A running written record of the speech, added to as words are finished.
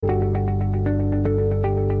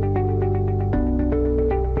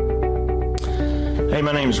Hey,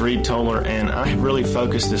 my name is Reed Toller, and I have really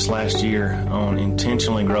focused this last year on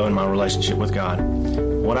intentionally growing my relationship with God.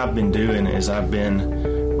 What I've been doing is I've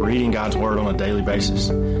been reading God's Word on a daily basis,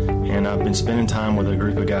 and I've been spending time with a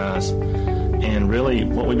group of guys. And really,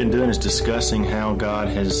 what we've been doing is discussing how God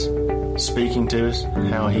has speaking to us,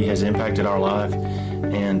 how He has impacted our life,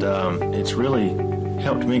 and it's really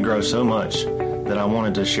helped me grow so much that I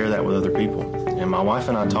wanted to share that with other people. And my wife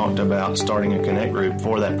and I talked about starting a Connect group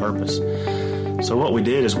for that purpose. So what we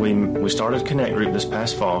did is we started a Connect group this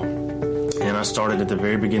past fall, and I started at the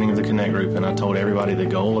very beginning of the Connect group, and I told everybody the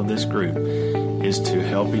goal of this group is to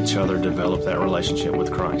help each other develop that relationship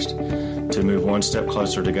with Christ, to move one step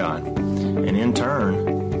closer to God. And in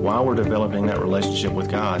turn, while we're developing that relationship with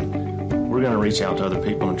God, we're going to reach out to other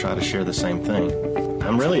people and try to share the same thing.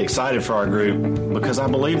 I'm really excited for our group because I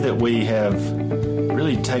believe that we have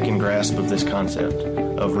really taken grasp of this concept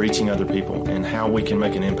of reaching other people and how we can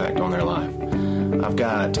make an impact on their life. I've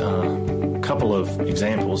got a couple of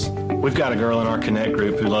examples. We've got a girl in our Connect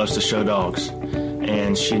group who loves to show dogs,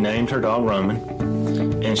 and she named her dog Roman.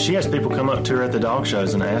 And she has people come up to her at the dog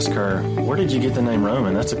shows and ask her, "Where did you get the name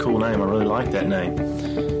Roman? That's a cool name. I really like that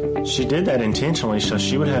name." She did that intentionally so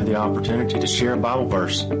she would have the opportunity to share a Bible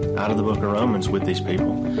verse out of the book of Romans with these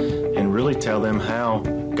people and really tell them how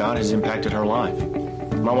God has impacted her life.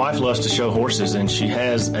 My wife loves to show horses, and she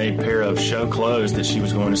has a pair of show clothes that she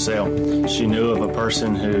was going to sell. She knew of a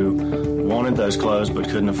person who wanted those clothes but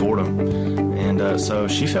couldn't afford them. And so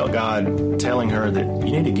she felt God telling her that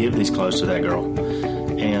you need to give these clothes to that girl.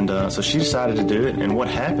 And so she decided to do it. And what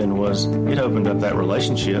happened was it opened up that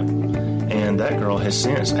relationship. And that girl has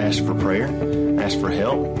since asked for prayer, asked for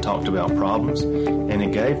help, talked about problems. And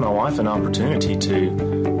it gave my wife an opportunity to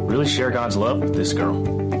really share God's love with this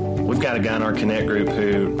girl. We've got a guy in our Connect group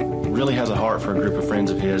who really has a heart for a group of friends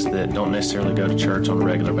of his that don't necessarily go to church on a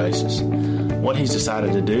regular basis. What he's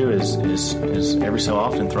decided to do is every so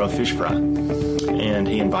often throw a fish fry. And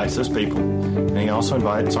he invites those people. And he also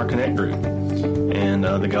invites our Connect group. And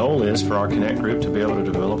the goal is for our Connect group to be able to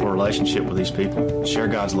develop a relationship with these people, share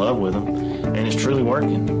God's love with them. And it's truly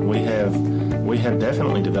working. We have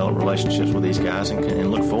definitely developed relationships with these guys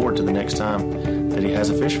and look forward to the next time that he has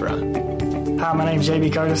a fish fry. Hi, my name is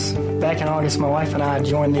J.B. Curtis. Back in August, my wife and I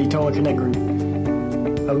joined the Toller Connect group.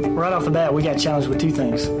 Right off the bat, we got challenged with two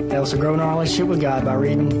things. That was to grow in our relationship with God by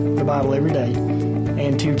reading the Bible every day,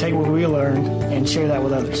 and to take what we learned and share that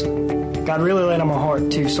with others. God really laid on my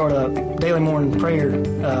heart to start a daily morning prayer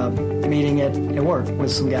meeting at work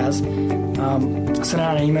with some guys. I sent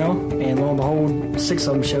out an email, and lo and behold, 6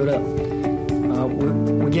 of them showed up.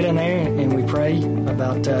 We get in there and we pray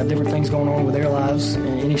about different things going on with their lives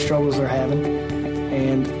and any struggles they're having.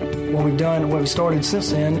 And what we started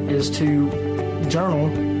since then is to journal,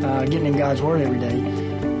 getting in God's Word every day.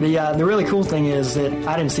 The really cool thing is that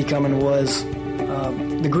I didn't see coming was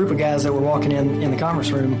the group of guys that were walking in the conference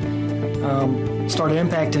room started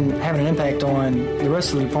having an impact on the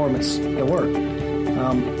rest of the departments at work.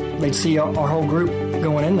 They'd see our whole group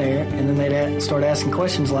going in there, and then they'd start asking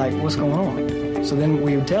questions like, "What's going on?" So then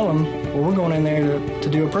we would tell them, "Well, we're going in there to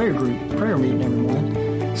do a prayer meeting every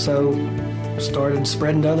morning." So started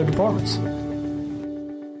spreading to other departments.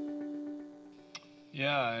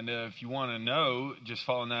 Yeah, and if you want to know, just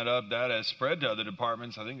following that up, that has spread to other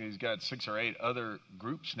departments. I think he's got 6 or 8 other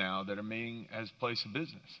groups now that are meeting as place of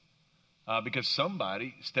business. Because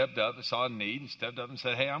somebody stepped up, saw a need, and stepped up and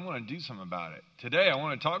said, "Hey, I'm going to do something about it." Today, I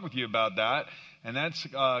want to talk with you about that, and that's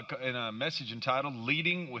in a message entitled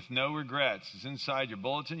Leading with No Regrets. It's inside your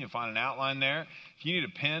bulletin. You'll find an outline there. If you need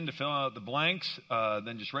a pen to fill out the blanks,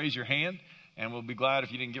 then just raise your hand, and we'll be glad,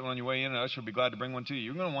 if you didn't get one on your way in, us will be glad to bring one to you.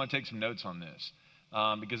 You're going to want to take some notes on this,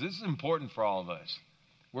 because this is important for all of us.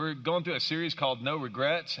 We're going through a series called No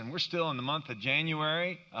Regrets, and we're still in the month of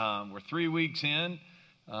January. We're 3 weeks in.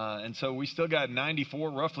 And so we still got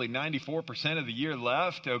roughly 94% of the year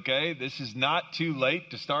left, okay? This is not too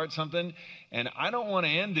late to start something. And I don't want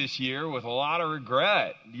to end this year with a lot of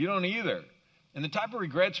regret. You don't either. And the type of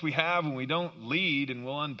regrets we have when we don't lead, and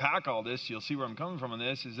we'll unpack all this, you'll see where I'm coming from on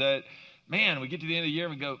this, is that, man, we get to the end of the year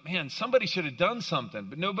and we go, man, somebody should have done something,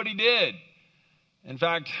 but nobody did. In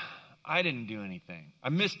fact, I didn't do anything. I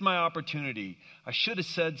missed my opportunity. I should have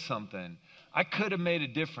said something. I could have made a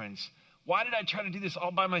difference. Why did I try to do this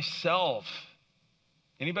all by myself?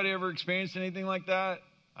 Anybody ever experienced anything like that?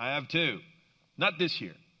 I have too. Not this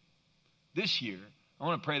year. This year, I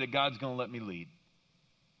want to pray that God's going to let me lead.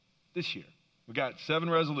 This year. We got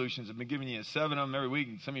 7 resolutions. I've been giving you 7 of them every week.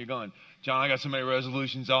 And some of you are going, "John, I got so many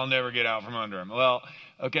resolutions, I'll never get out from under them." Well,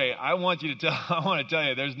 okay, I want to tell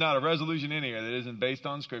you, there's not a resolution in here that isn't based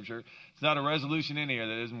on Scripture. It's not a resolution in here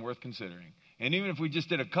that isn't worth considering. And even if we just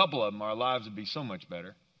did a couple of them, our lives would be so much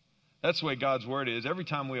better. That's the way God's word is. Every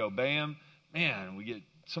time we obey him, man, we get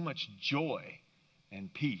so much joy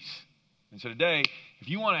and peace. And so today, if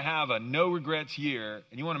you want to have a no regrets year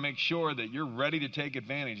and you want to make sure that you're ready to take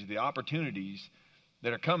advantage of the opportunities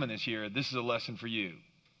that are coming this year, this is a lesson for you.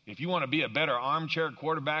 If you want to be a better armchair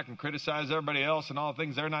quarterback and criticize everybody else and all the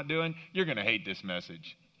things they're not doing, you're going to hate this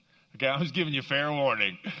message. Okay, I'm just giving you fair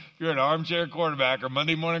warning. If you're an armchair quarterback or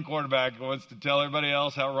Monday morning quarterback who wants to tell everybody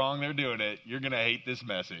else how wrong they're doing it, you're going to hate this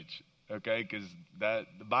message. Okay, because the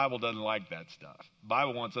Bible doesn't like that stuff. The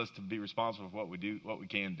Bible wants us to be responsible for what we do, what we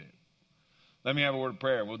can do. Let me have a word of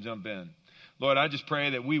prayer and we'll jump in. Lord, I just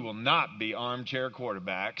pray that we will not be armchair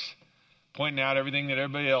quarterbacks, pointing out everything that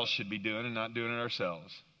everybody else should be doing and not doing it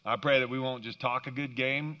ourselves. I pray that we won't just talk a good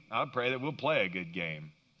game. I pray that we'll play a good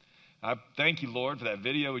game. I thank you, Lord, for that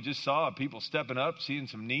video we just saw of people stepping up, seeing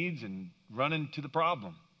some needs, and running to the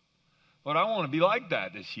problem. Lord, I want to be like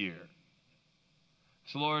that this year.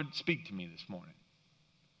 So, Lord, speak to me this morning.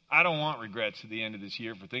 I don't want regrets at the end of this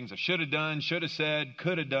year for things I should have done, should have said,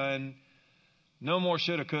 could have done. No more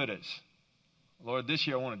shoulda, couldas. Lord, this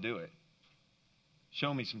year I want to do it.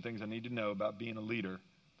 Show me some things I need to know about being a leader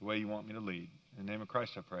the way you want me to lead. In the name of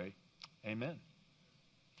Christ I pray. Amen.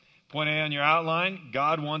 Point A on your outline,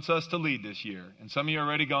 God wants us to lead this year. And some of you are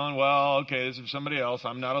already going, well, okay, this is for somebody else.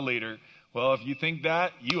 I'm not a leader. Well, if you think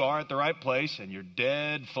that, you are at the right place and you're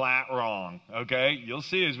dead flat wrong. Okay? You'll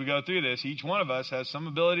see as we go through this, each one of us has some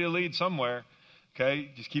ability to lead somewhere. Okay?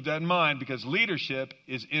 Just keep that in mind because leadership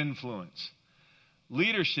is influence.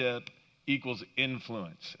 Leadership equals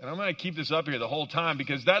influence. And I'm going to keep this up here the whole time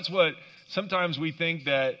because that's what sometimes we think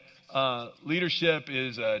that leadership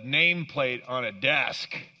is a nameplate on a desk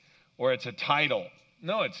or it's a title.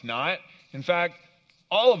 No, it's not. In fact,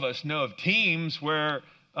 all of us know of teams where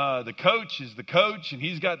the coach is the coach and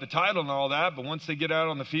he's got the title and all that, but once they get out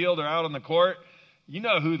on the field or out on the court, you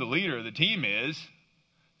know who the leader of the team is.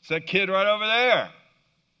 It's that kid right over there.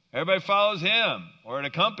 Everybody follows him. Or at a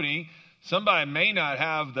company, somebody may not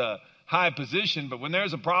have the high position, but when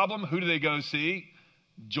there's a problem, who do they go see?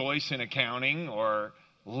 Joyce in accounting or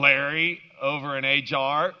Larry over in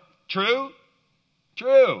HR. True?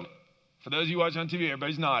 True. For those of you watching on TV,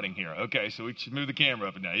 everybody's nodding here. Okay, so we should move the camera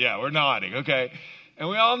up and down. Yeah, we're nodding. Okay. And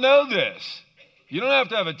we all know this. You don't have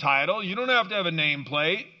to have a title. You don't have to have a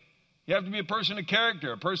nameplate. You have to be a person of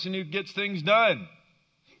character, a person who gets things done.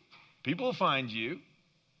 People will find you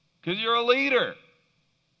because you're a leader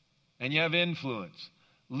and you have influence.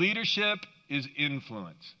 Leadership is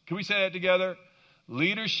influence. Can we say that together?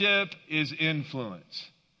 Leadership is influence.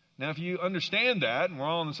 Now, if you understand that and we're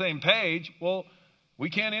all on the same page, well, we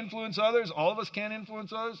can't influence others. All of us can't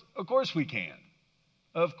influence others. Of course we can.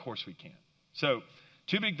 Of course we can. So,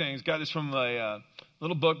 two big things. Got this from a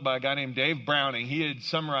little book by a guy named Dave Browning. He had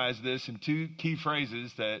summarized this in two key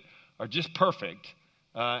phrases that are just perfect.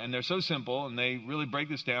 And they're so simple, and they really break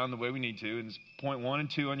this down the way we need to. And it's point 1 and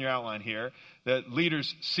 2 on your outline here, that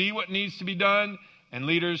leaders see what needs to be done, and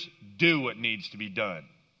leaders do what needs to be done.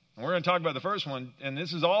 And we're going to talk about the first one, and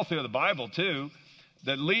this is all through the Bible too,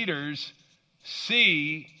 that leaders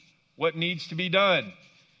see what needs to be done.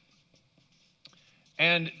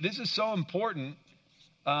 And this is so important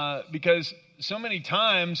because so many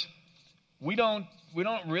times we don't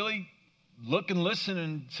really look and listen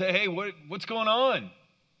and say, hey, what's going on?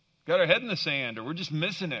 Got our head in the sand, or we're just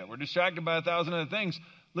missing it. We're distracted by 1,000 other things.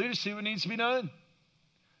 Leaders see what needs to be done.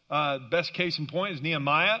 Best case in point is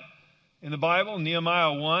Nehemiah in the Bible.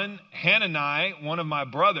 Nehemiah 1, Hanani, one of my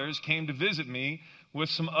brothers, came to visit me with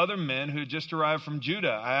some other men who had just arrived from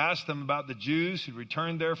Judah. I asked them about the Jews who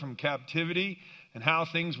returned there from captivity and how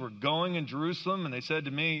things were going in Jerusalem. And they said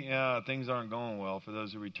to me, yeah, things aren't going well for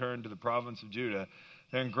those who returned to the province of Judah.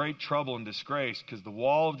 They're in great trouble and disgrace because the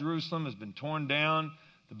wall of Jerusalem has been torn down.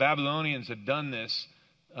 The Babylonians had done this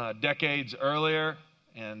decades earlier,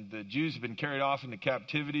 and the Jews had been carried off into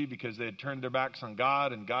captivity because they had turned their backs on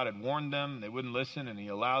God, and God had warned them. They wouldn't listen, and he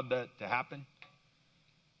allowed that to happen.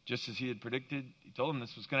 Just as he had predicted, he told them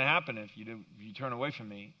this was going to happen if you turn away from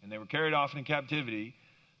me. And they were carried off into captivity,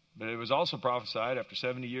 but it was also prophesied after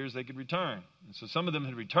 70 years they could return. And so some of them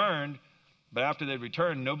had returned, but after they'd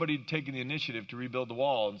returned, nobody had taken the initiative to rebuild the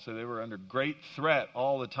wall. And so they were under great threat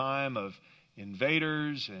all the time of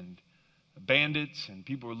invaders and bandits, and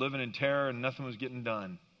people were living in terror, and nothing was getting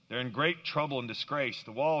done. They're in great trouble and disgrace.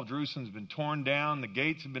 The wall of Jerusalem has been torn down. The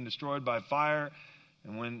gates have been destroyed by fire.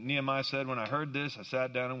 And when Nehemiah said, when I heard this, I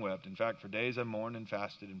sat down and wept. In fact, for days I mourned and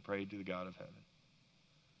fasted and prayed to the God of heaven.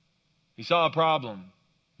 He saw a problem,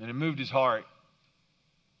 and it moved his heart.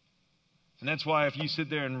 And that's why if you sit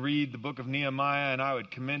there and read the book of Nehemiah, and I would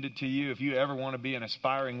commend it to you, if you ever want to be an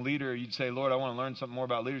aspiring leader, you'd say, Lord, I want to learn something more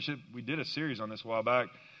about leadership. We did a series on this a while back,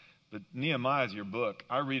 but Nehemiah is your book.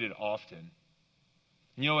 I read it often.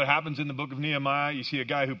 You know what happens in the book of Nehemiah? You see a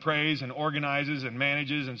guy who prays and organizes and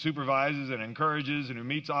manages and supervises and encourages and who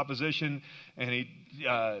meets opposition, and he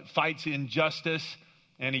fights injustice,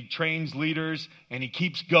 and he trains leaders, and he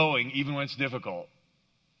keeps going even when it's difficult.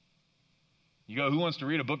 You go, who wants to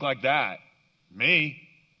read a book like that? Me.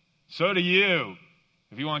 So do you,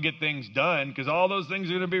 if you want to get things done, because all those things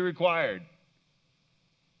are going to be required.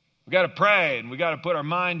 We've got to pray, and we've got to put our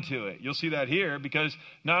mind to it. You'll see that here, because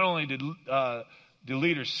not only do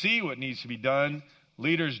leaders see what needs to be done,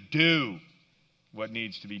 leaders do what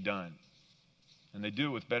needs to be done. And they do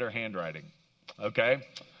it with better handwriting. Okay?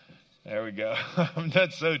 There we go.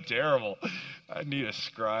 That's so terrible. I need a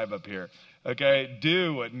scribe up here. Okay?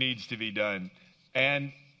 Do what needs to be done.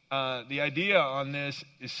 And the idea on this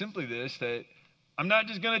is simply this, that I'm not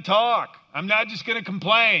just going to talk. I'm not just going to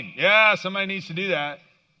complain. Yeah, somebody needs to do that.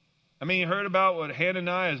 I mean, you heard about what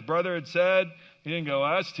Hananiah, his brother, had said. He didn't go,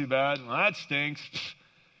 well, that's too bad. Well, that stinks.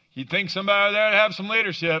 You'd think somebody over there to have some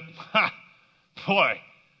leadership. Boy,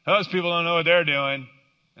 those people don't know what they're doing.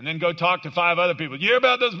 And then go talk to 5 other people. You hear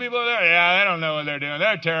about those people over there? Yeah, they don't know what they're doing.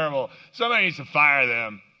 They're terrible. Somebody needs to fire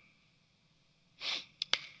them.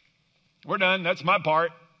 We're done. That's my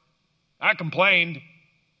part. I complained.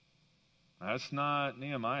 That's not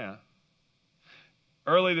Nehemiah.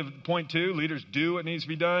 Early, point 2, leaders do what needs to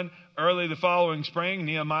be done. Early the following spring,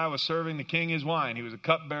 Nehemiah was serving the king his wine. He was a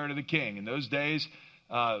cupbearer to the king. In those days,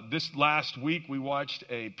 this last week, we watched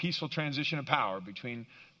a peaceful transition of power between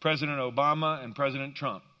President Obama and President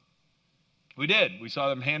Trump. We did. We saw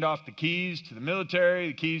them hand off the keys to the military,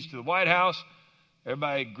 the keys to the White House.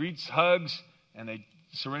 Everybody greets, hugs, and they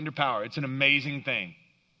surrender power. It's an amazing thing.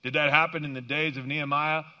 Did that happen in the days of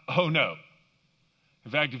Nehemiah? Oh, no.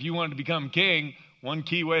 In fact, if you wanted to become king, one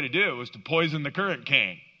key way to do it was to poison the current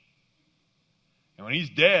king. And when he's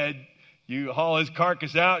dead, you haul his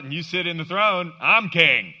carcass out and you sit in the throne. I'm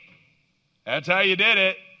king. That's how you did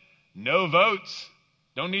it. No votes.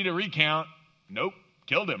 Don't need a recount. Nope.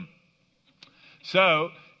 Killed him. So,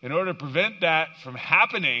 in order to prevent that from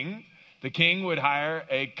happening, the king would hire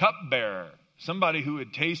a cupbearer, somebody who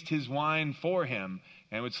would taste his wine for him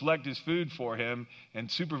and would select his food for him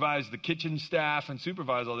and supervise the kitchen staff and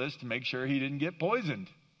supervise all this to make sure he didn't get poisoned.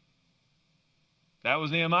 That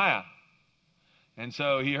was Nehemiah. And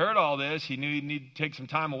so he heard all this. He knew he needed to take some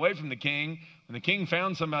time away from the king. When the king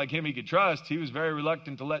found somebody like him he could trust, he was very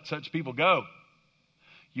reluctant to let such people go.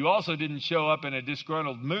 You also didn't show up in a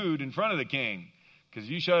disgruntled mood in front of the king, because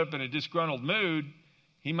if you showed up in a disgruntled mood,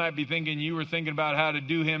 he might be thinking you were thinking about how to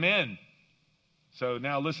do him in. So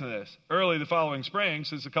now listen to this. Early the following spring,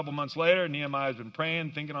 so it's a couple months later, Nehemiah's been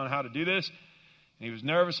praying, thinking on how to do this. And he was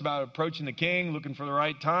nervous about approaching the king, looking for the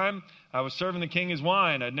right time. I was serving the king his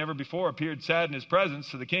wine. I'd never before appeared sad in his presence.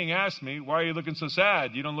 So the king asked me, why are you looking so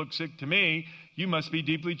sad? You don't look sick to me. You must be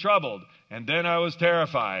deeply troubled. And then I was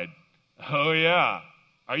terrified. Oh, yeah.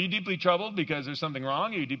 Are you deeply troubled because there's something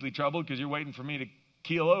wrong? Are you deeply troubled because you're waiting for me to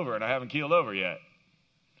keel over and I haven't keeled over yet?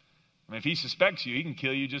 I mean, if he suspects you, he can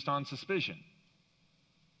kill you just on suspicion.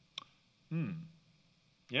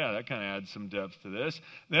 Yeah, that kind of adds some depth to this.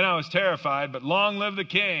 Then I was terrified, but long live the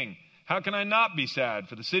king. How can I not be sad?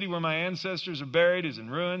 For the city where my ancestors are buried is in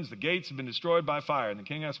ruins. The gates have been destroyed by fire. And the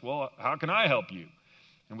king asked, well, how can I help you?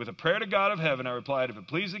 And with a prayer to God of heaven, I replied, if it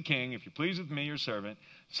please the king, if you're pleased with me, your servant,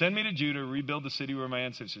 send me to Judah to rebuild the city where my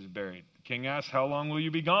ancestors are buried. The king asked, how long will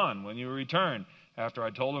you be gone? When you will return? After I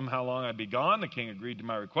told him how long I'd be gone, the king agreed to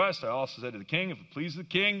my request. I also said to the king, if it pleases the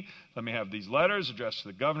king, let me have these letters addressed to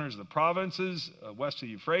the governors of the provinces west of the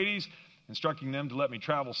Euphrates, instructing them to let me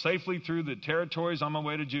travel safely through the territories on my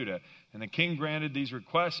way to Judah. And the king granted these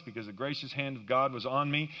requests because the gracious hand of God was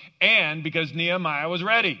on me and because Nehemiah was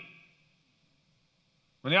ready.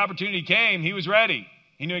 When the opportunity came, he was ready.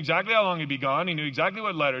 He knew exactly how long he'd be gone. He knew exactly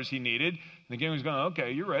what letters he needed. And the king was going,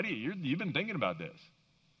 okay, you're ready. You've been thinking about this.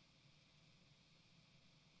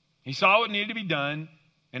 He saw what needed to be done,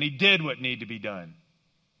 and he did what needed to be done.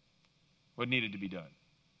 What needed to be done.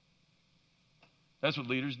 That's what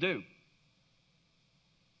leaders do.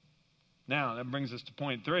 Now, that brings us to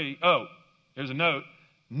point 3. Oh, there's a note.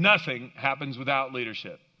 Nothing happens without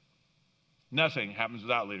leadership. Nothing happens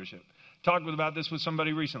without leadership. Talked about this with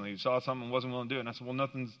somebody recently who saw something and wasn't willing to do it. And I said, well,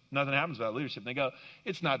 nothing happens without leadership. And they go,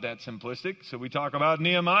 it's not that simplistic. So we talk about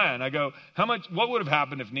Nehemiah. And I go, what would have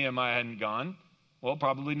happened if Nehemiah hadn't gone? Well,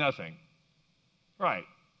 probably nothing. Right.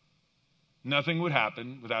 Nothing would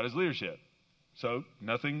happen without his leadership. So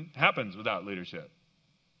nothing happens without leadership.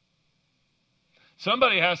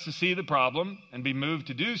 Somebody has to see the problem and be moved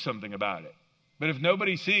to do something about it. But if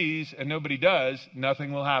nobody sees and nobody does,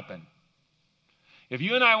 nothing will happen. If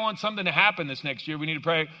you and I want something to happen this next year, we need to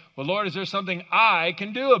pray, well, Lord, is there something I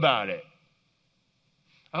can do about it?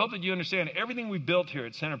 I hope that you understand everything we built here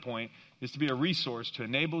at Centerpoint is to be a resource to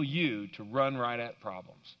enable you to run right at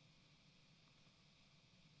problems.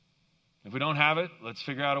 If we don't have it, let's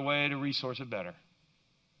figure out a way to resource it better.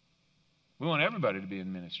 We want everybody to be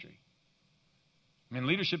in ministry. I mean,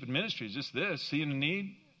 leadership in ministry is just this, seeing a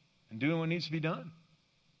need and doing what needs to be done.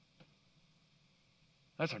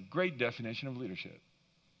 That's a great definition of leadership.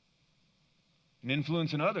 And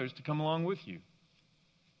influencing others to come along with you.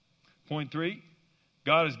 Point 3,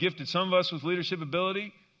 God has gifted some of us with leadership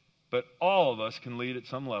ability, but all of us can lead at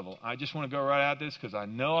some level. I just want to go right at this because I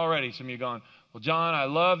know already some of you are going, well, John, I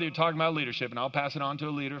love that you're talking about leadership, and I'll pass it on to a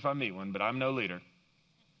leader if I meet one, but I'm no leader.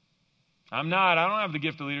 I'm not. I don't have the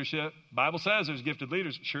gift of leadership. The Bible says there's gifted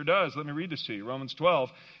leaders. It sure does. Let me read this to you. Romans 12.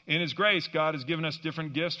 In His grace, God has given us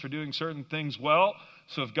different gifts for doing certain things well.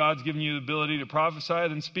 So if God's given you the ability to prophesy,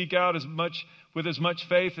 then speak out with as much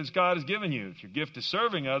faith as God has given you. If your gift is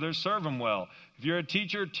serving others, serve them well. If you're a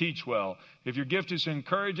teacher, teach well. If your gift is to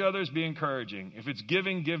encourage others, be encouraging. If it's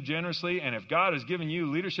giving, give generously. And if God has given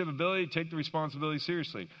you leadership ability, take the responsibility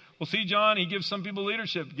seriously. Well, see, John, He gives some people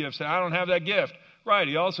leadership gifts, and I don't have that gift. Right,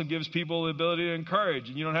 He also gives people the ability to encourage,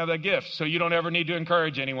 and you don't have that gift, so you don't ever need to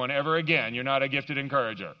encourage anyone ever again. You're not a gifted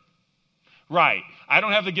encourager. Right, I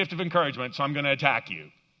don't have the gift of encouragement, so I'm going to attack you.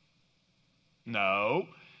 No.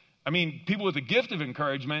 I mean, people with the gift of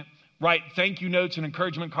encouragement write thank you notes and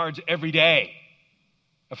encouragement cards every day.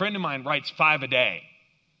 A friend of mine writes 5 a day.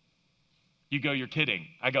 You go, you're kidding.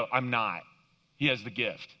 I go, I'm not. He has the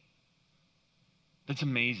gift. That's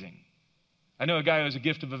amazing. I know a guy who has a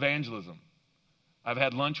gift of evangelism. I've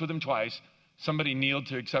had lunch with him twice. Somebody kneeled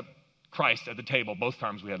to accept Christ at the table both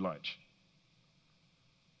times we had lunch.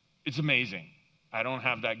 It's amazing. I don't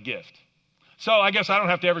have that gift. So I guess I don't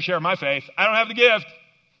have to ever share my faith. I don't have the gift.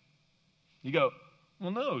 You go,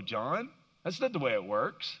 well, no, John. That's not the way it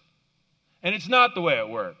works. And it's not the way it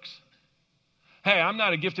works. Hey, I'm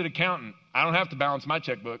not a gifted accountant. I don't have to balance my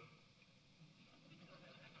checkbook.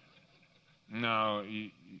 No,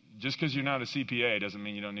 just because you're not a CPA doesn't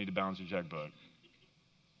mean you don't need to balance your checkbook.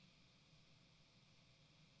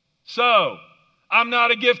 So, I'm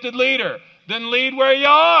not a gifted leader. Then lead where you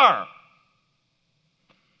are.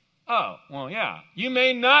 Oh, well, yeah. You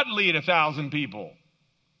may not lead 1,000 people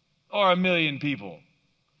or 1,000,000 people.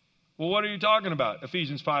 Well, what are you talking about?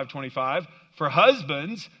 Ephesians 5:25. For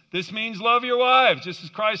husbands, this means love your wives, just as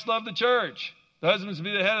Christ loved the church. The husbands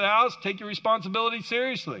be the head of the house. Take your responsibility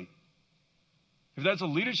seriously. If that's a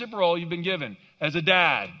leadership role you've been given as a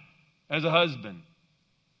dad, as a husband.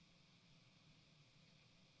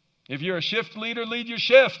 If you're a shift leader, lead your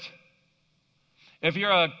shift. If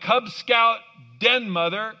you're a Cub Scout den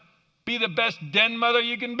mother, be the best den mother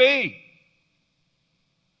you can be.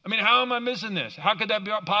 I mean, how am I missing this? How could that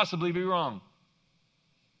possibly be wrong?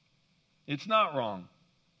 It's not wrong.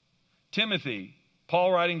 Timothy,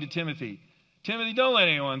 Paul writing to Timothy, Timothy, don't let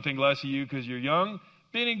anyone think less of you because you're young.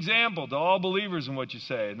 Be an example to all believers in what you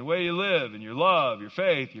say, in the way you live, in your love, your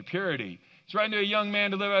faith, your purity. He's writing to a young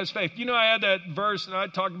man to live out his faith. You know, I had that verse, and I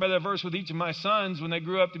talked about that verse with each of my sons when they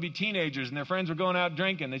grew up to be teenagers, and their friends were going out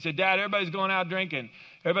drinking. They said, Dad, everybody's going out drinking.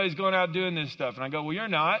 Everybody's going out doing this stuff. And I go, well, you're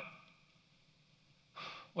not.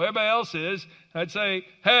 Well, everybody else is. And I'd say,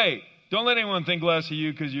 hey, don't let anyone think less of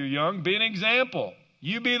you because you're young. Be an example.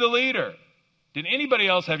 You be the leader. Did anybody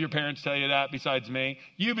else have your parents tell you that besides me?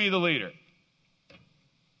 You be the leader.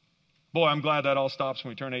 Boy, I'm glad that all stops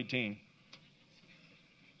when we turn 18.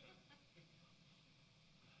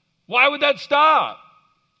 Why would that stop?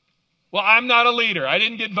 Well, I'm not a leader. I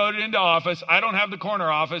didn't get voted into office. I don't have the corner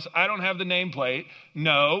office. I don't have the nameplate.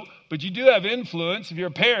 No, but you do have influence if you're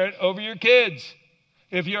a parent over your kids.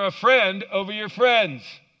 If you're a friend over your friends.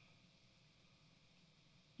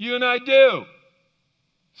 You and I do.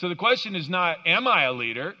 So the question is not, am I a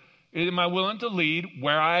leader? Am I willing to lead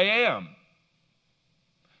where I am?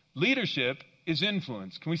 Leadership is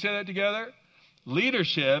influence. Can we say that together?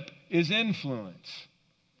 Leadership is influence.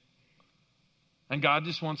 And God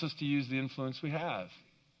just wants us to use the influence we have.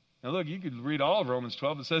 Now look, you could read all of Romans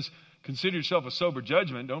 12. It says, consider yourself a sober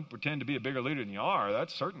judgment. Don't pretend to be a bigger leader than you are.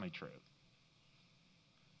 That's certainly true.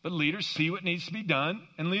 But leaders see what needs to be done,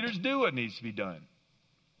 and leaders do what needs to be done.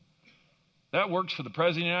 That works for the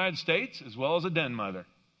President of the United States as well as a den mother.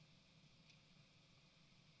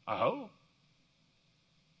 I hope.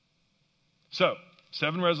 So,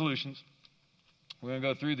 7 resolutions. We're going to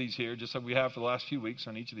go through these here, just like we have for the last few weeks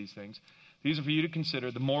on each of these things. These are for you to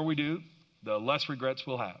consider. The more we do, the less regrets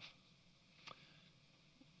we'll have.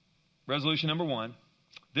 Resolution number 1,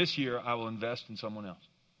 this year I will invest in someone else.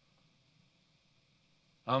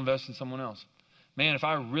 I'll invest in someone else. Man, if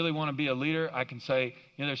I really want to be a leader, I can say,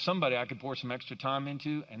 there's somebody I could pour some extra time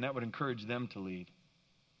into, and that would encourage them to lead.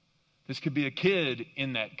 This could be a kid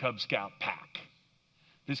in that Cub Scout pack.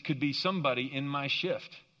 This could be somebody in my shift.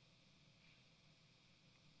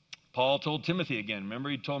 Paul told Timothy again. Remember,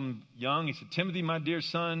 he told him young, he said, Timothy, my dear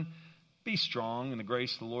son, be strong in the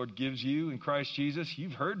grace the Lord gives you in Christ Jesus.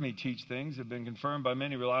 You've heard me teach things that have been confirmed by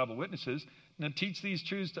many reliable witnesses. Now teach these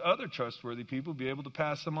truths to other trustworthy people, be able to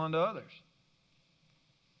pass them on to others.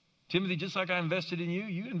 Timothy, just like I invested in you,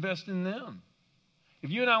 you invest in them. If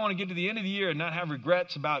you and I want to get to the end of the year and not have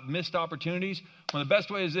regrets about missed opportunities, one of the best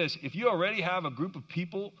ways is this. If you already have a group of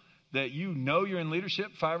people that you know you're in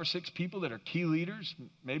leadership, 5 or 6 people that are key leaders,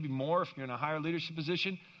 maybe more if you're in a higher leadership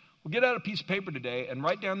position, well, get out a piece of paper today and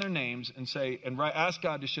write down their names and ask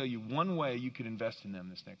God to show you one way you could invest in them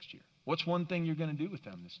this next year. What's one thing you're going to do with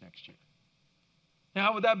them this next year? Now,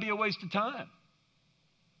 how would that be a waste of time?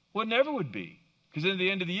 Well, it never would be. Because at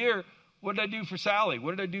the end of the year, what did I do for Sally?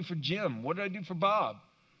 What did I do for Jim? What did I do for Bob?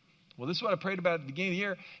 Well, this is what I prayed about at the beginning of the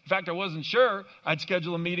year. In fact, I wasn't sure. I'd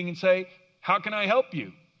schedule a meeting and say, how can I help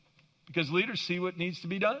you? Because leaders see what needs to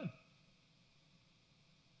be done.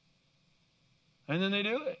 And then they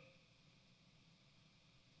do it.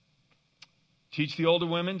 Teach the older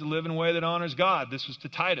women to live in a way that honors God. This was to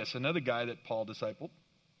Titus, another guy that Paul discipled.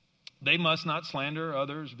 They must not slander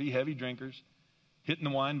others, be heavy drinkers, hitting the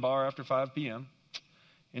wine bar after 5 p.m.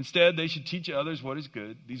 Instead, they should teach others what is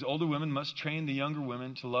good. These older women must train the younger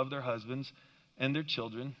women to love their husbands and their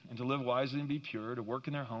children, and to live wisely and be pure, to work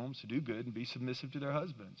in their homes, to do good, and be submissive to their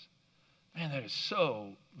husbands. Man, that is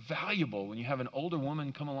so valuable when you have an older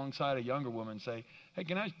woman come alongside a younger woman and say, hey,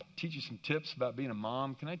 can I teach you some tips about being a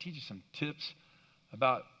mom? Can I teach you some tips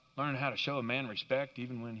about learning how to show a man respect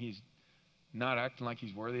even when he's not acting like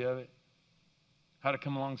he's worthy of it? How to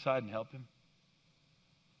come alongside and help him?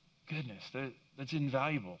 Goodness, that's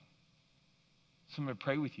invaluable. Somebody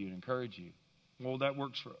pray with you and encourage you. Well, that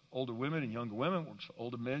works for older women and younger women. It works for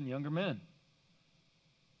older men and younger men.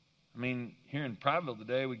 I mean, here in Prattville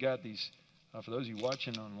today, we got these, for those of you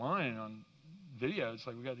watching online on video, it's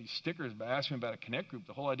like we got these stickers asking about a connect group.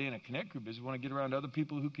 The whole idea in a connect group is we want to get around other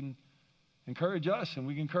people who can encourage us and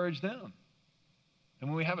we can encourage them. And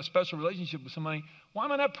when we have a special relationship with somebody, why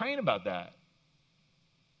am I not praying about that?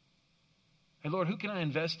 Hey, Lord, who can I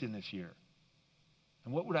invest in this year?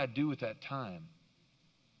 And what would I do with that time?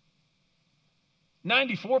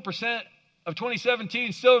 94% of 2017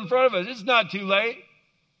 is still in front of us. It's not too late.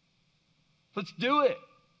 Let's do it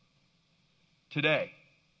today.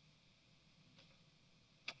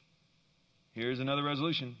 Here's another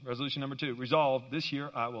resolution. Resolution number 2. Resolve, this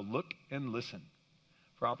year I will look and listen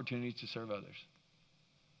for opportunities to serve others.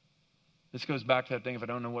 This goes back to that thing, if I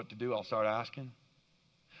don't know what to do, I'll start asking.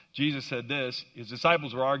 Jesus said this. His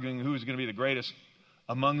disciples were arguing who was going to be the greatest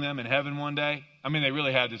among them in heaven one day. I mean, they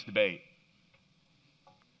really had this debate.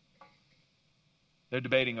 They're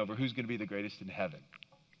debating over who's going to be the greatest in heaven.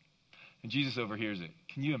 And Jesus overhears it.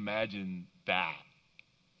 Can you imagine that?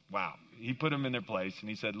 Wow. He put them in their place and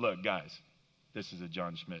he said, look, guys, this is a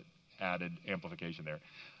John Schmidt added amplification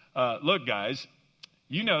there. Look, guys,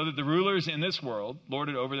 you know that the rulers in this world lord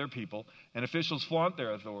it over their people, and officials flaunt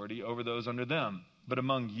their authority over those under them. But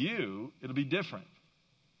among you, it'll be different.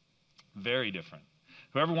 Very different.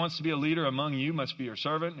 Whoever wants to be a leader among you must be your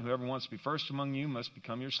servant, and whoever wants to be first among you must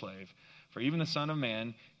become your slave. For even the Son of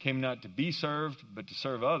Man came not to be served, but to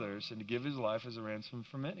serve others, and to give his life as a ransom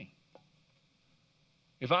for many.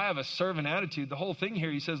 If I have a servant attitude, the whole thing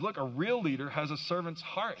here, he says, look, a real leader has a servant's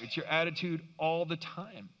heart. It's your attitude all the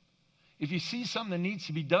time. If you see something that needs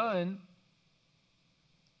to be done,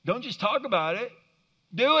 don't just talk about it.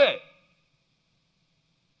 Do it.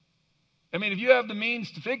 I mean, if you have the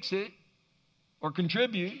means to fix it or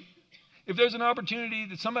contribute, if there's an opportunity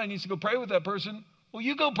that somebody needs to go pray with that person, well,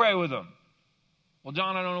 you go pray with them. Well,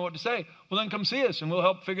 John, I don't know what to say. Well, then come see us and we'll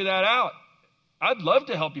help figure that out. I'd love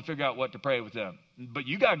to help you figure out what to pray with them, but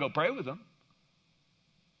you got to go pray with them.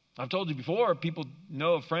 I've told you before, people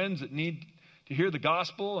know of friends that need to hear the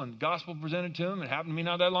gospel and the gospel presented to them. It happened to me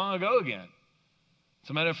not that long ago again.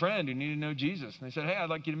 Somebody had a friend who needed to know Jesus, and they said, hey, I'd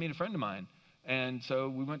like you to meet a friend of mine. And so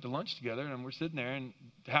we went to lunch together, and we're sitting there, and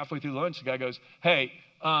halfway through lunch, the guy goes, hey,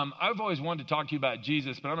 I've always wanted to talk to you about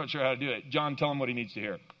Jesus, but I'm not sure how to do it. John, tell him what he needs to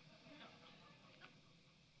hear.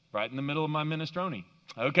 Right in the middle of my minestrone.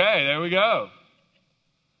 Okay, there we go.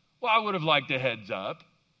 Well, I would have liked a heads up.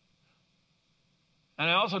 And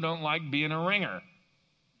I also don't like being a ringer.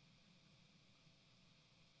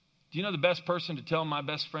 Do you know the best person to tell my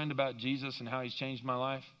best friend about Jesus and how he's changed my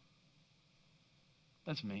life?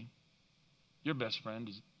 That's me. Your best friend,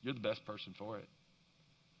 you're the best person for it.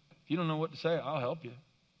 If you don't know what to say, I'll help you.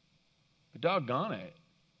 But doggone it.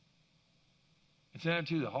 It's an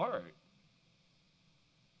attitude of the heart.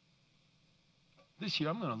 This year,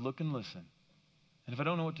 I'm going to look and listen. And if I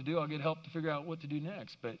don't know what to do, I'll get help to figure out what to do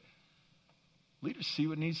next. But leaders see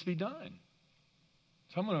what needs to be done.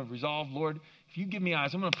 So I'm going to resolve, Lord, if you give me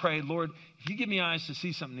eyes, I'm going to pray, Lord, if you give me eyes to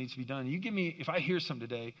see something needs to be done, if I hear something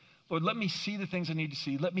today, Lord, let me see the things I need to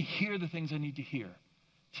see. Let me hear the things I need to hear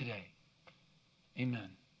today. Amen.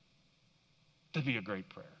 That'd be a great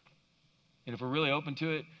prayer. And if we're really open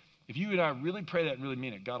to it, if you and I really pray that and really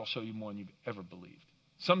mean it, God will show you more than you've ever believed.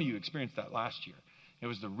 Some of you experienced that last year. It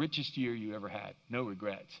was the richest year you ever had. No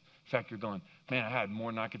regrets. In fact, you're going, man, I had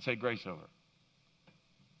more than I could say grace over.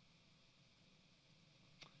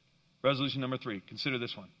 Resolution number 3, consider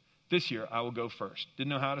this one. This year, I will go first. Didn't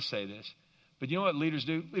know how to say this, but you know what leaders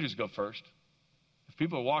do? Leaders go first. If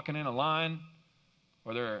people are walking in a line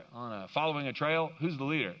or they're following a trail, who's the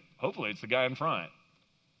leader? Hopefully, it's the guy in front.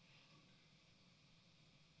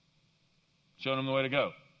 Showing them the way to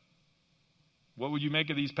go. What would you make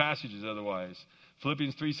of these passages otherwise?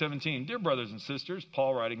 Philippians 3:17, dear brothers and sisters,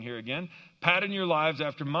 Paul writing here again, pattern your lives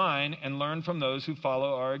after mine and learn from those who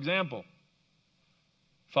follow our example.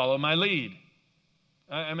 Follow my lead.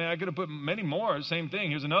 I could have put many more, same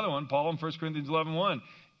thing. Here's another one, Paul in 1 Corinthians 11:1.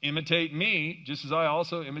 Imitate me, just as I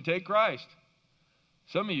also imitate Christ.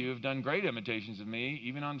 Some of you have done great imitations of me,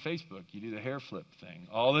 even on Facebook. You do the hair flip thing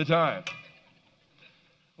all the time.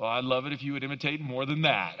 Well, I'd love it if you would imitate more than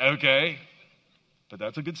that, okay? But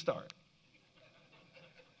that's a good start.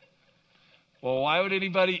 Well, why would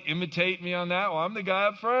anybody imitate me on that? Well, I'm the guy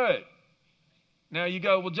up front. Now you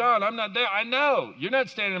go, well, John, I'm not there. I know. You're not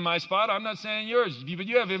standing in my spot. I'm not standing in yours. But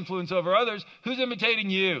you have influence over others. Who's imitating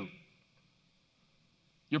you?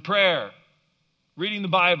 Your prayer, reading the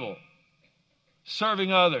Bible,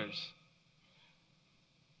 serving others.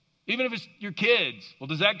 Even if it's your kids. Well,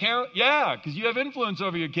 does that count? Yeah, because you have influence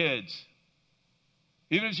over your kids.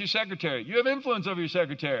 Even if it's your secretary. You have influence over your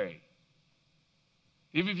secretary.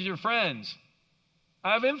 Even if it's your friends.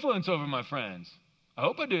 I have influence over my friends. I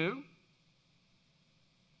hope I do.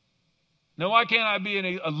 Now, why can't I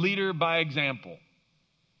be a leader by example?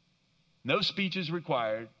 No speeches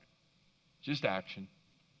required, just action.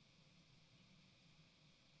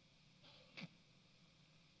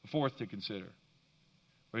 Fourth to consider.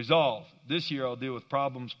 Resolve. This year I'll deal with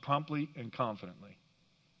problems promptly and confidently.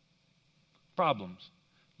 Problems.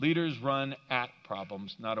 Leaders run at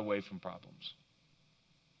problems, not away from problems.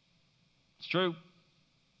 It's true.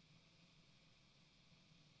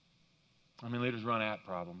 Leaders run at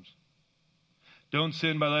problems. Don't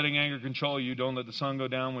sin by letting anger control you. Don't let the sun go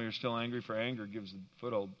down when you're still angry, for anger gives the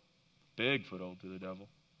big foothold to the devil.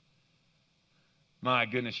 My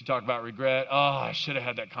goodness, you talk about regret. Oh, I should have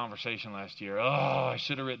had that conversation last year. Oh, I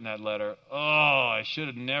should have written that letter. Oh, I should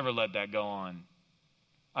have never let that go on.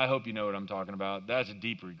 I hope you know what I'm talking about. That's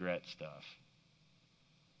deep regret stuff.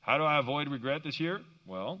 How do I avoid regret this year?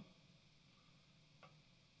 Well,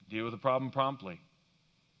 deal with the problem promptly.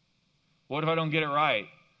 What if I don't get it right?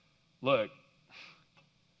 Look,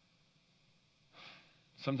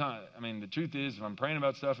 sometimes, the truth is, if I'm praying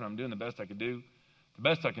about stuff and I'm doing the best I can do, the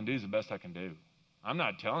best I can do is the best I can do. I'm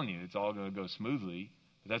not telling you it's all going to go smoothly,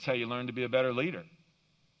 but that's how you learn to be a better leader.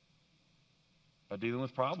 By dealing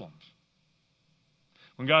with problems.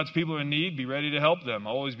 When God's people are in need, be ready to help them.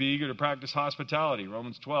 Always be eager to practice hospitality.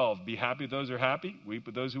 Romans 12, be happy with those who are happy, weep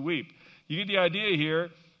with those who weep. You get the idea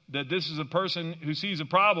here that this is a person who sees a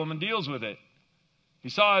problem and deals with it. He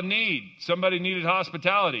saw a need. Somebody needed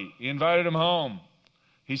hospitality. He invited them home.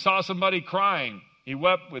 He saw somebody crying. He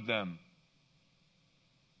wept with them.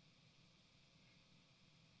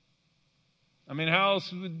 How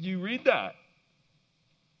else would you read that?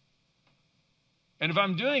 And if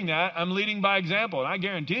I'm doing that, I'm leading by example. And I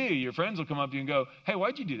guarantee you, your friends will come up to you and go, hey,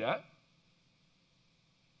 why'd you do that?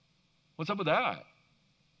 What's up with that?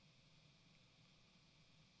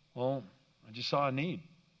 Well, I just saw a need.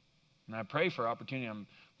 And I pray for opportunity.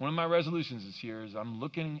 One of my resolutions this year is I'm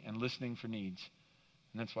looking and listening for needs.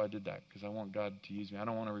 And that's why I did that, because I want God to use me. I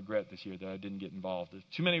don't want to regret this year that I didn't get involved. There's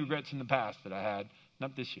too many regrets in the past that I had.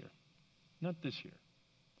 Not this year. Not this year.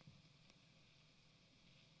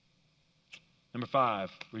 Number 5,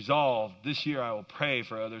 resolve. This year I will pray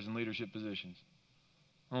for others in leadership positions.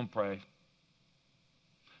 I won't pray.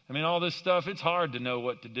 All this stuff, it's hard to know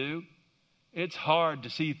what to do. It's hard to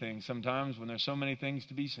see things sometimes when there's so many things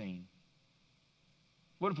to be seen.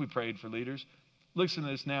 What if we prayed for leaders? listen to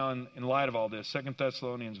this now in light of all this. 2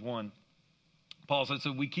 Thessalonians 1. Paul says,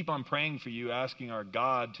 so we keep on praying for you, asking our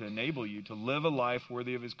God to enable you to live a life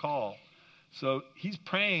worthy of his call. So he's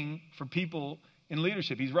praying for people in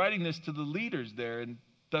leadership. He's writing this to the leaders there in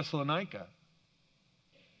Thessalonica.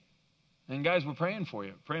 And guys, we're praying for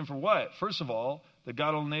you. Praying for what? First of all, that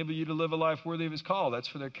God will enable you to live a life worthy of his call. That's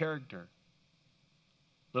for their character.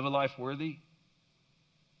 Live a life worthy.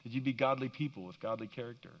 That you be godly people with godly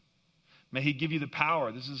character. May he give you the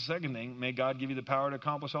power. This is the second thing. May God give you the power to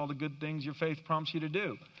accomplish all the good things your faith prompts you to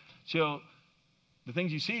do. So the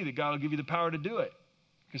things you see, that God will give you the power to do it.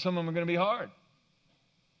 Because some of them are going to be hard.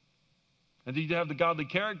 And that you have the godly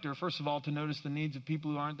character, first of all, to notice the needs of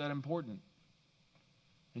people who aren't that important.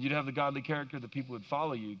 And you'd have the godly character that people would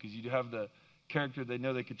follow you, because you'd have the character they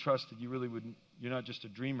know they could trust, that you really wouldn't, you're not just a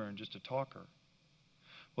dreamer and just a talker.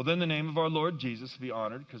 Well, then the name of our Lord Jesus will be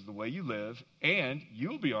honored because of the way you live, and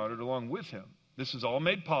you'll be honored along with him. This is all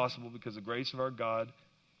made possible because of the grace of our God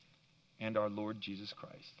and our Lord Jesus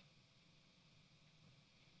Christ.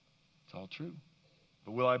 It's all true.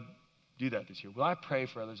 But will I do that this year? Will I pray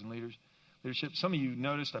for others in leadership? Some of you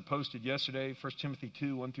noticed I posted yesterday, 1 Timothy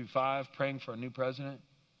 2, 1-5, praying for a new president.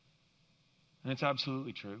 And it's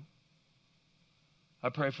absolutely true. I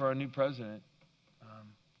pray for our new president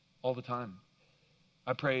all the time.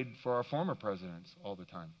 I prayed for our former presidents all the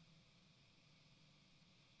time.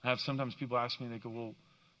 I have sometimes people ask me, they go, well,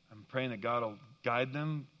 I'm praying that God will guide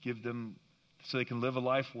them, give them, so they can live a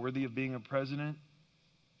life worthy of being a president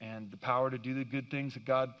and the power to do the good things that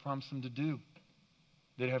God prompts them to do.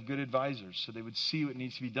 They'd have good advisors, so they would see what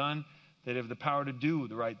needs to be done. They'd have the power to do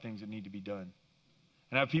the right things that need to be done.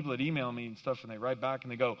 And I have people that email me and stuff, and they write back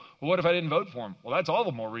and they go, well, what if I didn't vote for him? Well, that's all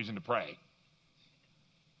the more reason to pray.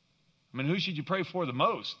 I mean, who should you pray for the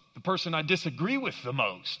most? The person I disagree with the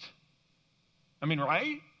most. I mean,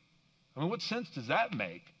 right? I mean, what sense does that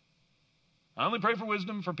make? I only pray for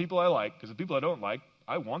wisdom for people I like, because the people I don't like,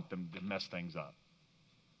 I want them to mess things up.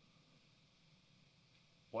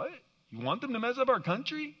 What? You want them to mess up our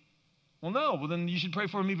country? Well, no. Well, then you should pray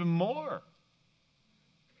for them even more.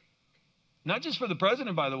 Not just for the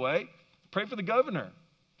president, by the way. Pray for the governor.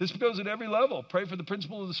 This goes at every level. Pray for the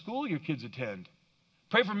principal of the school your kids attend.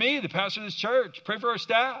 Pray for me, the pastor of this church. Pray for our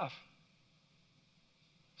staff.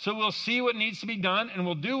 So we'll see what needs to be done, and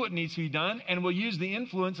we'll do what needs to be done, and we'll use the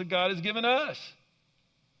influence that God has given us.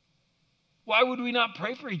 Why would we not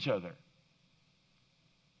pray for each other?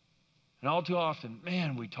 And all too often,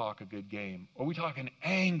 man, we talk a good game, or we talk an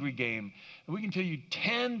angry game, and we can tell you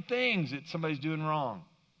 10 things that somebody's doing wrong.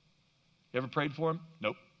 You ever prayed for him?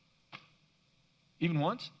 Nope. Even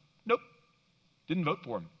once? Nope. Didn't vote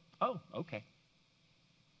for him. Oh, okay.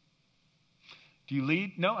 Do you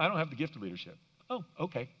lead? No, I don't have the gift of leadership. Oh,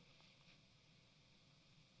 okay.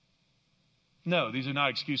 No, these are not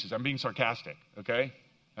excuses. I'm being sarcastic, okay?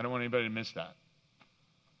 I don't want anybody to miss that.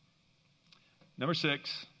 Number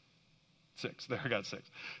 6. There, I got 6.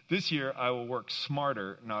 This year, I will work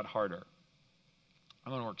smarter, not harder.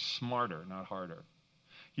 I'm going to work smarter, not harder.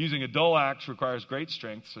 Using a dull axe requires great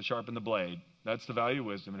strength, so sharpen the blade. That's the value of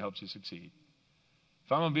wisdom. It helps you succeed.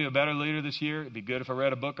 If I'm going to be a better leader this year, it'd be good if I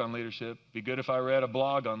read a book on leadership. It'd be good if I read a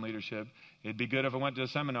blog on leadership. It'd be good if I went to a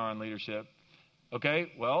seminar on leadership.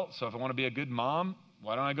 Okay, well, so if I want to be a good mom,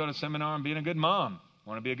 why don't I go to a seminar on being a good mom?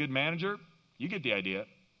 Want to be a good manager? You get the idea.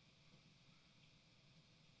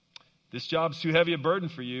 This job's too heavy a burden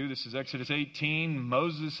for you. This is Exodus 18.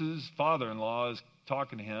 Moses' father-in-law is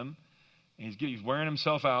talking to him. And he's wearing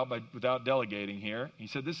himself out without delegating here. He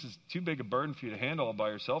said, this is too big a burden for you to handle all by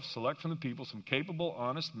yourself. Select from the people some capable,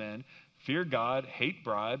 honest men. Fear God, hate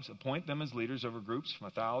bribes, appoint them as leaders over groups from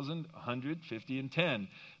 1,000, 100, 50, and 10.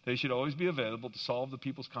 They should always be available to solve the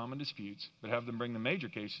people's common disputes, but have them bring the major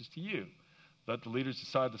cases to you. Let the leaders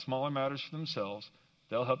decide the smaller matters for themselves.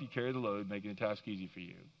 They'll help you carry the load, making the task easy for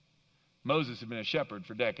you. Moses had been a shepherd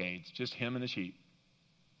for decades, just him and the sheep.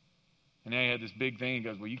 And now he had this big thing. He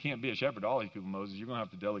goes, well, you can't be a shepherd to all these people, Moses. You're going to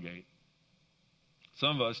have to delegate.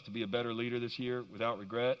 Some of us, to be a better leader this year without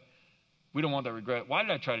regret, we don't want that regret. Why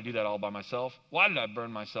did I try to do that all by myself? Why did I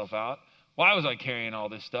burn myself out? Why was I carrying all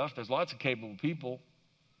this stuff? There's lots of capable people.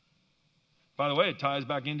 By the way, it ties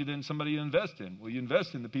back into then somebody you invest in. Well, you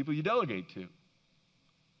invest in the people you delegate to.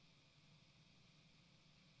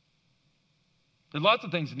 There's lots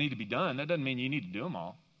of things that need to be done. That doesn't mean you need to do them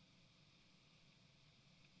all.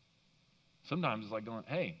 Sometimes it's like going,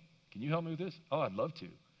 hey, can you help me with this? Oh, I'd love to.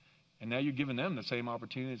 And now you're giving them the same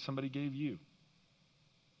opportunity that somebody gave you.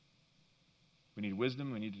 We need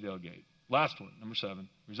wisdom. We need to delegate. Last one, number 7,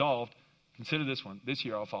 resolved. Consider this one. This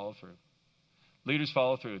year I'll follow through. Leaders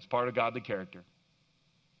follow through. It's part of godly character.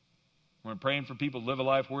 When we're praying for people to live a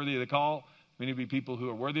life worthy of the call, we need to be people who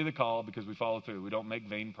are worthy of the call because we follow through. We don't make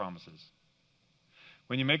vain promises.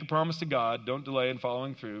 When you make a promise to God, don't delay in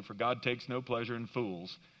following through, for God takes no pleasure in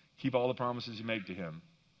fools. Keep all the promises you make to him.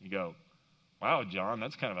 You go, wow, John,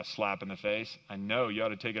 that's kind of a slap in the face. I know, you ought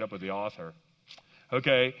to take it up with the author.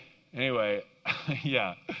 Okay, anyway,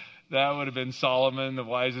 yeah, that would have been Solomon, the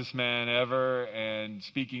wisest man ever, and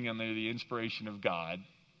speaking under the inspiration of God.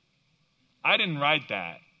 I didn't write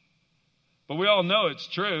that, but we all know it's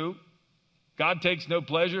true. God takes no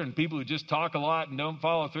pleasure in people who just talk a lot and don't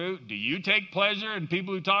follow through. Do you take pleasure in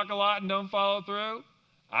people who talk a lot and don't follow through?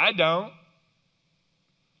 I don't.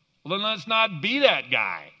 Well, then let's not be that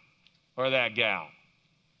guy or that gal.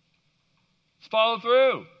 Let's follow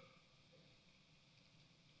through.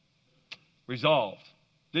 Resolved.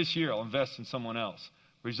 This year I'll invest in someone else.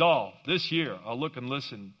 Resolved. This year I'll look and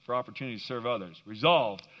listen for opportunities to serve others.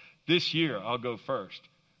 Resolved. This year I'll go first.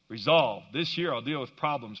 Resolved. This year I'll deal with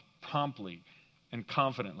problems promptly and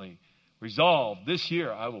confidently. Resolved. This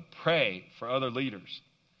year I will pray for other leaders.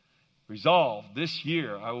 Resolved. This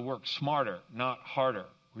year I will work smarter, not harder.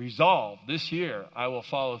 Resolved. This year I will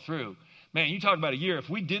follow through. Man, you talk about a year. If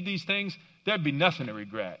we did these things, there'd be nothing to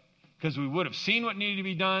regret. Because we would have seen what needed to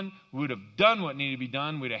be done. We would have done what needed to be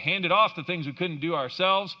done. We'd have handed off the things we couldn't do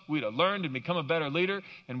ourselves. We'd have learned and become a better leader.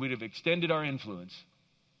 And we'd have extended our influence.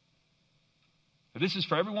 But this is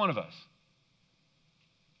for every one of us.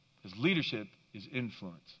 Because leadership is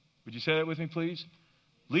influence. Would you say that with me, please?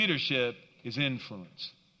 Leadership is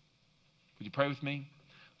influence. Would you pray with me?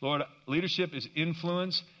 Lord, leadership is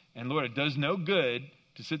influence. And Lord, it does no good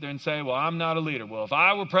to sit there and say, well, I'm not a leader. Well, if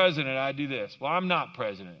I were president, I'd do this. Well, I'm not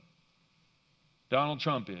president. Donald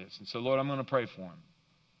Trump is. And so, Lord, I'm going to pray for him.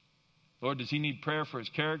 Lord, does he need prayer for his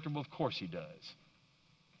character? Well, of course he does.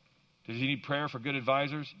 Does he need prayer for good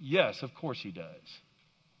advisors? Yes, of course he does.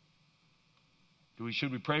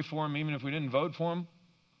 Should we pray for him even if we didn't vote for him?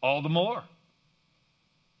 All the more.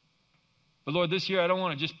 But Lord, this year I don't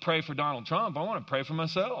want to just pray for Donald Trump. I want to pray for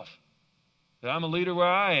myself. That I'm a leader where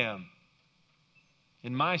I am.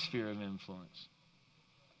 In my sphere of influence.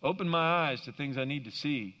 Open my eyes to things I need to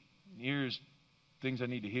see. And ears, things I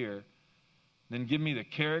need to hear. Then give me the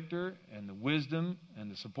character and the wisdom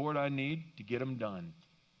and the support I need to get them done.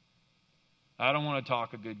 I don't want to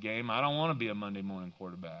talk a good game. I don't want to be a Monday morning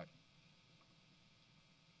quarterback.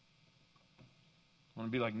 I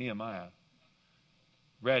want to be like Nehemiah.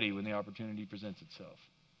 Ready when the opportunity presents itself.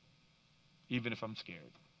 Even if I'm scared.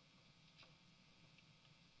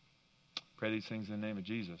 Pray these things in the name of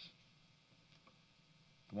Jesus.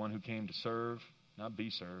 The one who came to serve, not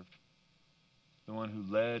be served. The one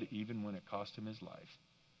who led even when it cost him his life.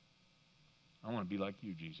 I want to be like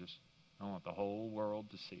you, Jesus. I want the whole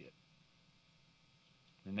world to see it.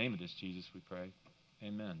 In the name of this Jesus we pray.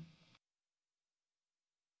 Amen.